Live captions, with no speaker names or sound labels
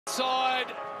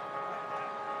Side,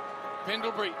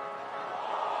 Pendlebury.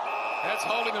 That's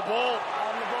holding the ball.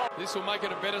 This will make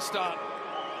it a better start.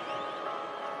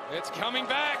 It's coming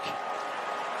back.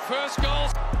 First goal.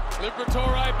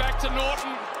 Liberatore back to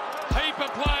Norton. Heap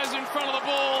of players in front of the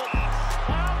ball.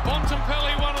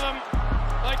 Bontempelli, one of them.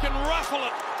 They can ruffle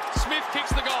it. Smith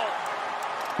kicks the goal.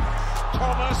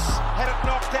 Thomas had it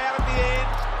knocked out at the end.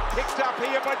 Picked up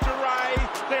here by Duray.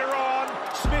 They're on.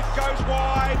 Smith goes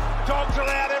wide. Dogs are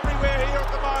out everywhere here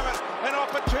at the moment. An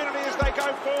opportunity as they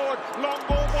go forward. Long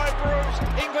ball by Bruce.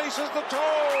 English is the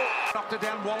tall. Knocked it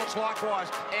down. Wallace likewise.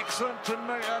 Excellent to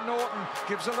Norton.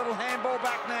 Gives a little handball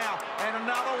back now. And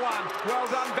another one. Well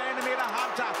done, Vandermeer to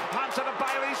Hunter. Hunter to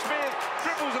Bailey Smith.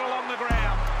 Dribbles it along the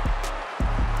ground.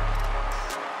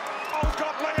 Oh,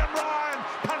 got Liam Ryan.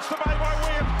 Punched away by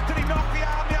Williams. Did he knock the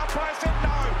arm? The umpire said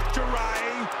no.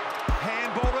 Duray.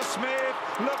 Handball to Smith.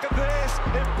 Look at this.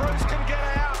 If Bruce can get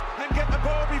out and get the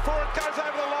ball before it goes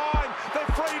over the line, they're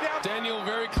free down. Daniel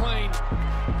very clean.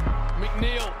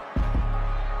 McNeil.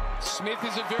 Smith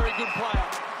is a very good player.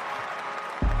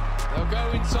 They'll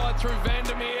go inside through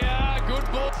Vandermeer. Good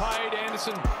ball. Paid.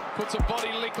 Anderson puts a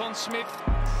body lick on Smith.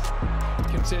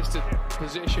 Contested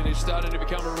possession is starting to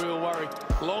become a real worry.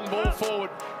 Long ball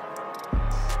forward.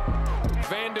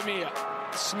 Vandermeer.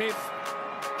 Smith.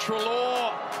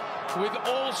 Treloar with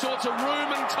all sorts of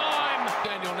room and time.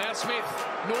 Daniel now Smith.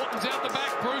 Norton's out the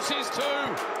back. Bruce is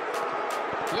too.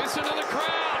 Listen to the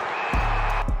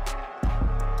crowd.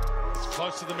 It's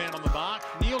close to the man on the mark.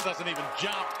 Neil doesn't even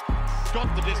jump.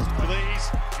 Got the distance with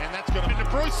ease. And that's got him into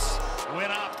Bruce.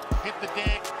 Went up. Hit the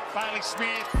deck. Bailey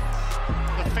Smith.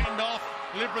 The fend off.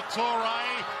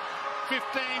 Liberatore.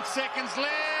 15 seconds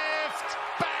left.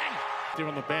 Bang! They're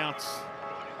on the bounce.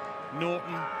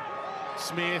 Norton.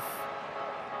 Smith.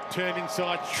 Turned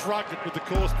inside, shrugged it with the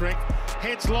core strength.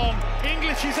 Heads long.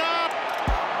 English is up.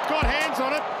 Got hands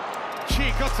on it. Gee,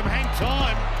 got some hang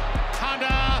time. Hunter.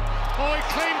 Oh, he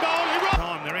clean bowl. He run.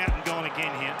 Time. They're out and gone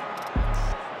again here.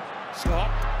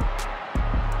 Scott.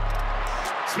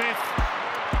 Smith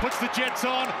puts the Jets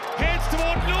on. Heads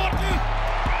toward Norton.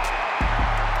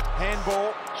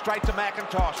 Handball straight to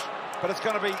McIntosh. But it's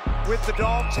going to be with the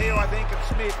Dogs here, I think, and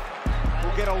Smith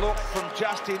will get a look from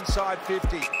just inside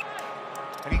 50.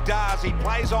 And he does. He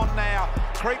plays on now.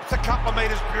 Creeps a couple of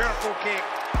metres. Beautiful kick.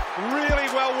 Really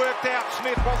well worked out,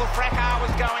 Smith, while the fracas was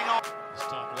going on. This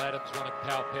time Adams wanted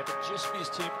power pepper. Just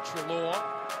missed him. Treloar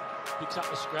picks up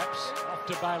the scraps. Off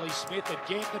to Bailey Smith.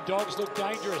 Again, the Dogs look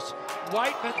dangerous.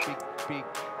 Waitman. Big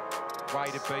way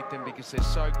to beat them because they're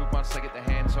so good once they get their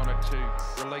hands on it to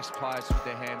release players with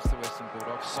their hands, the Western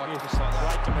Bulldogs. Smith,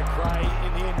 right to McRae.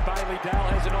 In the end, Bailey Dale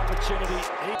has an opportunity.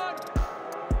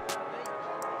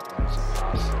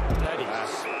 That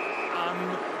is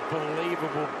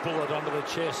unbelievable bullet onto the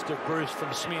chest of Bruce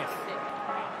from Smith.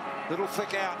 Little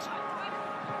flick out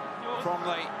from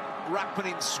the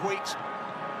ruckman in sweet.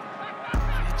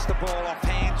 Gets the ball off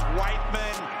hands.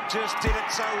 Waitman just did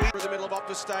it so easy. Through the middle of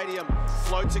Optus Stadium.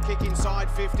 Floats a kick inside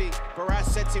 50.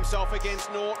 Barras sets himself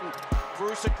against Norton.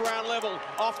 Bruce at ground level.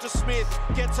 Off to Smith.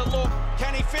 Gets a look.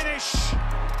 Can he finish?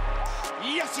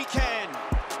 Yes, he can.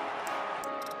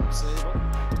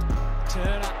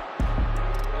 Turner.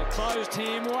 They closed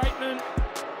him. Waitman.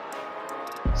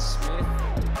 Smith.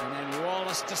 And then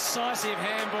Wallace. Decisive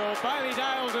handball. Bailey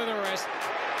Dale do the rest.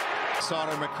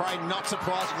 Side of McRae, not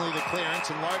surprisingly, the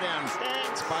clearance and low down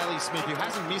stands Bailey Smith, who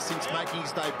hasn't missed since making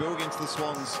his debut against the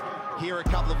Swans here a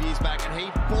couple of years back, and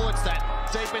he bullets that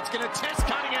deep. It's going to test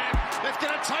Cunningham. It's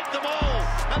going to take them all.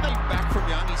 And then back from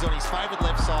Young, he's on his favourite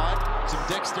left side. Some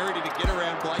dexterity to get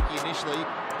around Blakey initially.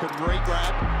 Could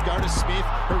re-grab, go to Smith,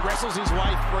 who wrestles his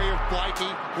way free of Blakey.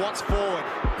 Watts forward.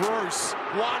 Bruce,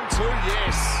 1-2,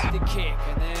 yes. The kick,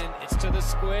 and then it's to the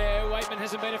square. Waitman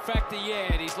hasn't been a factor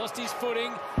yet. He's lost his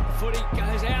footing. The footy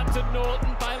goes out to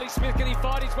Norton. Bailey Smith, can he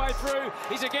fight his way through?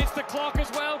 He's against the clock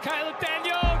as well. Caleb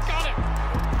Daniel, got it.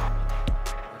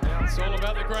 Now it's all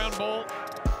about the ground ball.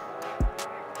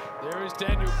 There is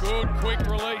Daniel, good, quick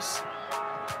release.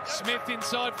 Smith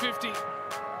inside 50.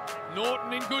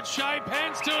 Norton in good shape,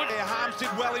 hands to it. Yeah, Harms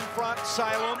did well in front,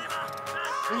 Salem.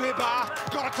 Libba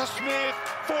got it to Smith,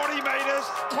 40 metres,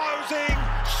 closing,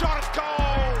 shot at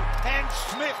goal, and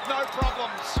Smith, no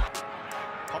problems.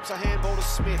 Pops a handball to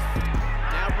Smith.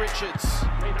 Now Richards.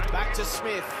 Back to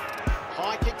Smith.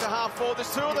 High kick to half forward.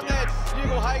 There's two of them there.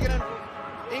 Ugle-Hagan and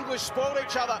English spoiled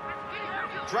each other.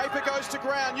 Draper goes to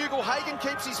ground. Ugle-Hagan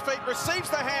keeps his feet, receives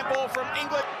the handball from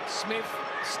England. Smith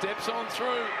steps on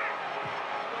through.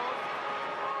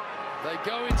 They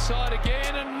go inside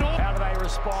again and North. How do they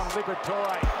respond?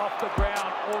 Liberatore off the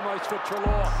ground, almost for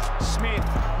Treloar. Smith,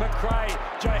 McRae,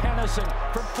 Johannesson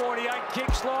from 48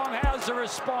 kicks long. How's the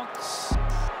response?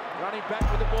 Running back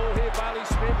with the ball here, Bailey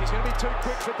Smith. He's going to be too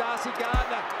quick for Darcy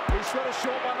Gardner. He's got a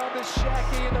short one on to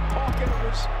Shaggy in the pocket. It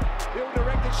was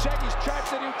ill-directed. Shaggy's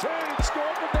trapped and he'll turn and score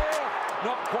from there.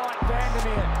 Not quite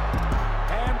Vandermeer.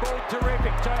 Handball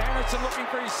terrific. Johannesson looking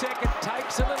for his second.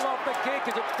 Takes a little off the kick.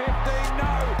 Is it 15?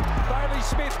 No. Bailey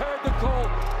Smith heard the call.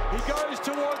 He goes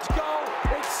towards goal.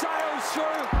 It sails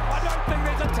through. I don't think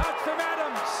there's a touch from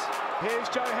Adams. Here's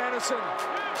Johannesson.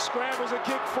 Scrambles a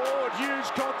kick forward. Huge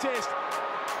contest.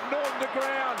 Norton to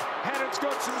ground. Hannon's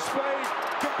got some speed.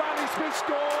 Can Bailey Smith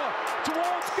score?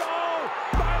 Towards goal.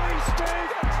 Bailey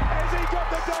Smith has he got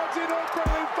the Dogs into a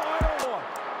friendly final.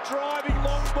 Driving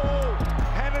long ball.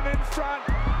 Hannon in front.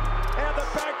 Out the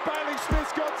back. Bailey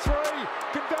Smith's got three.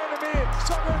 Can Vandermeer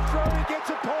soccer through? He gets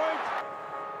a point.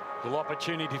 Little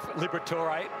opportunity for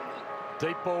Liberatore.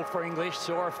 Deep ball for English.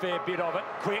 Saw a fair bit of it.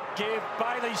 Quick give.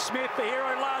 Bailey Smith, the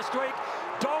hero last week.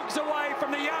 Dogs away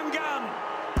from the young gun.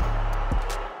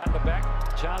 At the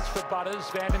back, chance for Butters.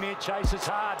 Vandermeer chases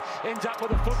hard, ends up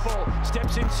with a football,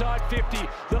 steps inside 50.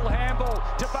 Little handball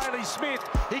to Bailey Smith.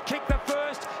 He kicked the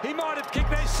first, he might have kicked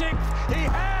their sixth. He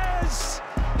has!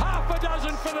 Half a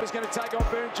dozen for them. He's going to take on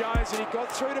Boone Jones, and he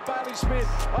got through to Bailey Smith.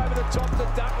 Over the top to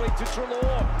Dunkley, to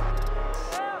Treloar.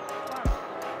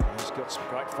 He's got some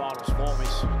great finals for him.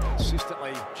 He's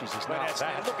consistently... Jesus, look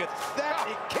at that.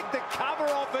 He kicked the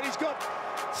cover off, and he's got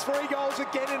 3 goals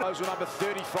again. Those were number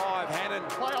 35, Hannon.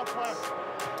 Play on, play.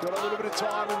 Got a little bit of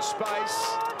time and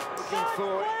space. Looking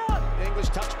for English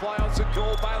touch play on St.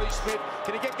 Paul. Bailey Smith.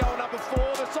 Can he get going number 4?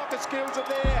 The soccer skills are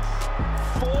there.